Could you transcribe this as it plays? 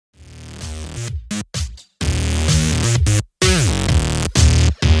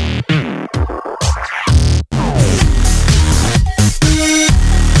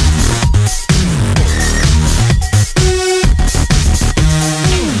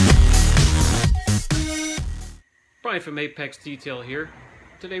Brian from Apex Detail here.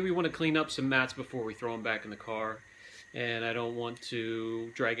 Today we want to clean up some mats before we throw them back in the car. And I don't want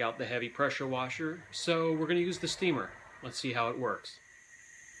to drag out the heavy pressure washer, so we're going to use the steamer. Let's see how it works.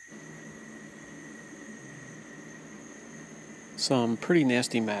 Some pretty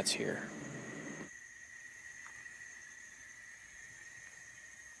nasty mats here.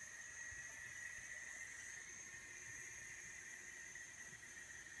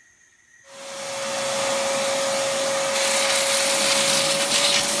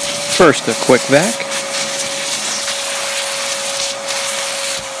 First, a quick vac.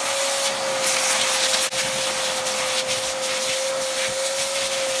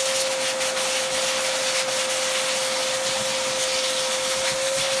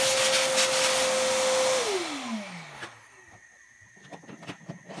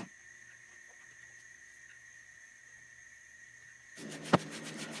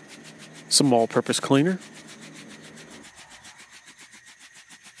 Some all-purpose cleaner.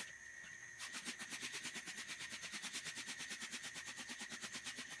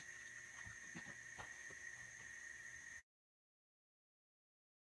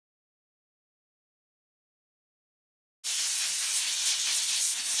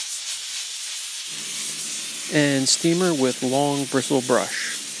 And steamer with long bristle brush.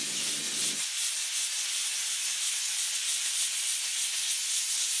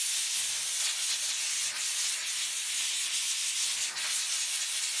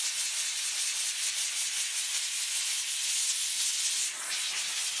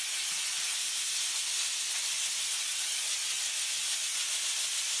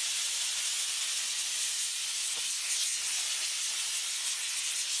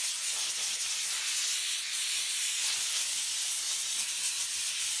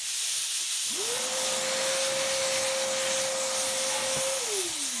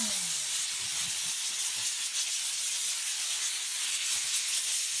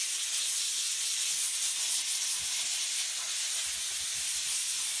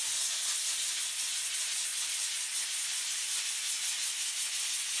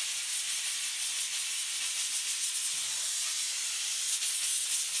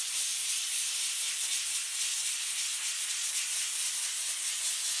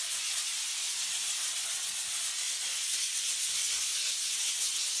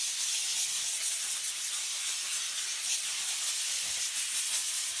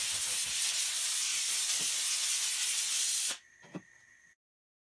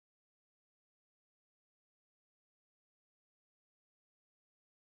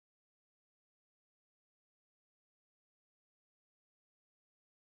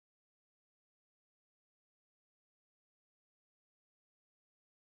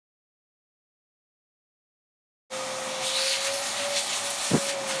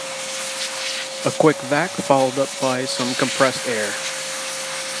 A quick vac followed up by some compressed air.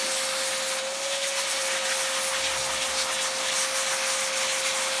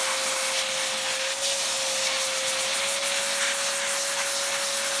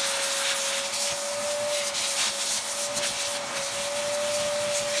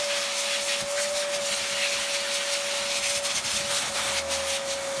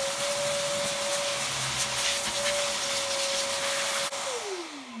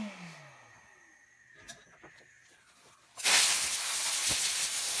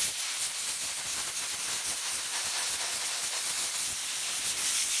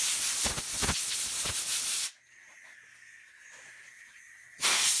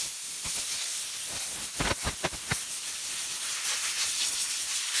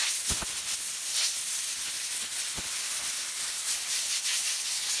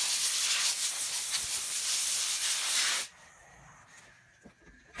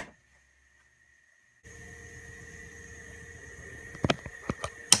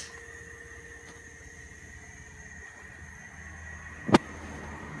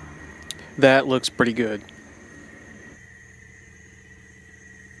 That looks pretty good.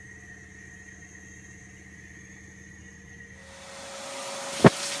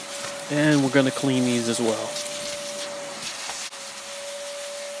 And we're going to clean these as well.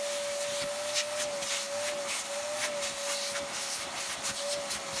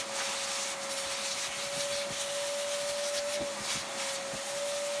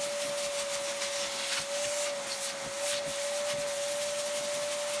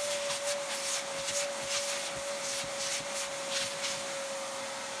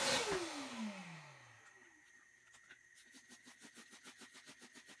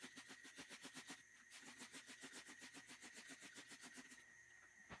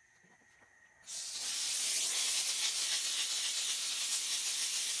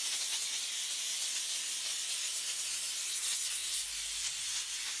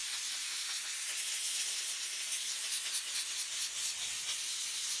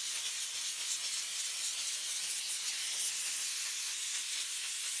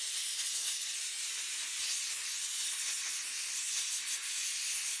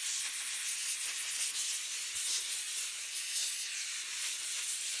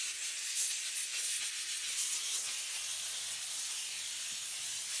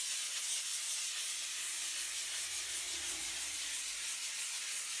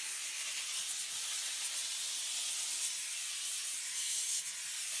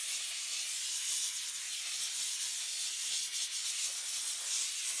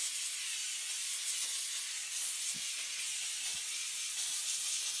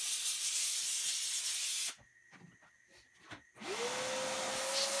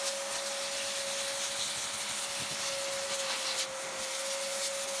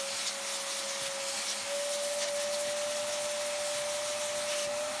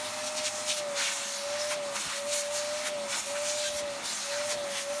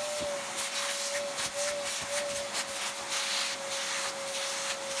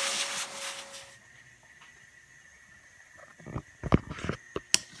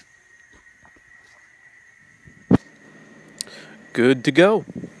 Good to go.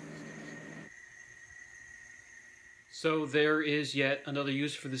 So there is yet another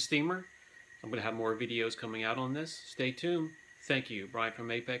use for the steamer. I'm going to have more videos coming out on this. Stay tuned. Thank you, Brian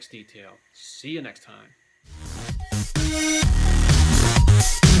from Apex Detail. See you next time.